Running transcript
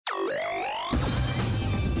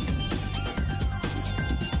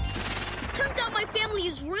My family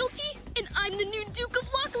is royalty, and I'm the new Duke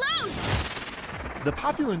of Loch Loud. The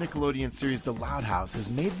popular Nickelodeon series The Loud House has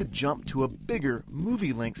made the jump to a bigger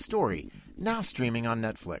movie-length story, now streaming on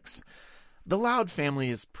Netflix. The Loud family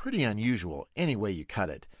is pretty unusual any way you cut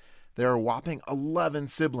it. There are a whopping 11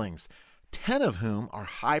 siblings, 10 of whom are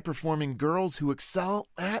high-performing girls who excel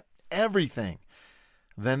at everything.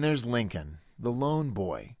 Then there's Lincoln, the lone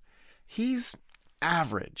boy. He's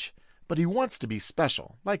average, but he wants to be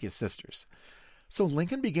special, like his sisters. So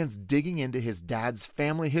Lincoln begins digging into his dad's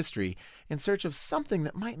family history in search of something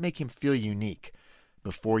that might make him feel unique.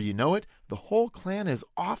 Before you know it, the whole clan is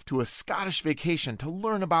off to a Scottish vacation to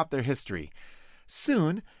learn about their history.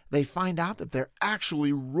 Soon, they find out that they're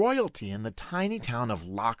actually royalty in the tiny town of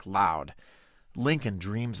Loch Loud. Lincoln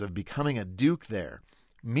dreams of becoming a duke there.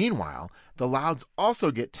 Meanwhile, the Louds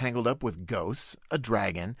also get tangled up with ghosts, a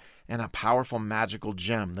dragon, and a powerful magical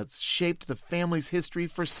gem that's shaped the family's history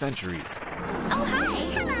for centuries. Oh, hi!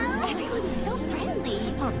 Hello! Everyone is so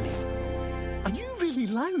friendly. Pardon me. Are you really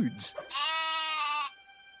loud?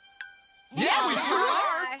 Yeah, we sure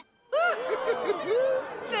are!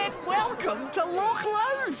 Then welcome to Loch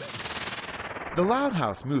Loud! The Loud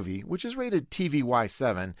House movie, which is rated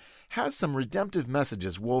TVY7, has some redemptive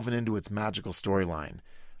messages woven into its magical storyline.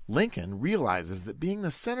 Lincoln realizes that being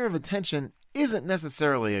the center of attention isn't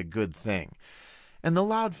necessarily a good thing, and the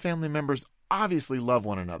Loud family members obviously love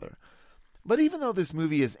one another. But even though this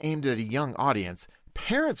movie is aimed at a young audience,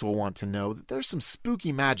 parents will want to know that there's some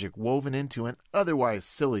spooky magic woven into an otherwise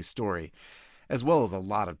silly story, as well as a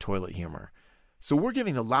lot of toilet humor. So we're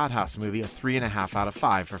giving the Loud House movie a 3.5 out of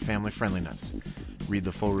 5 for family friendliness. Read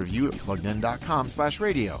the full review at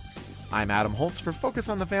pluggedin.com/radio. I'm Adam Holtz for Focus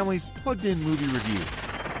on the Family's Plugged In Movie Review.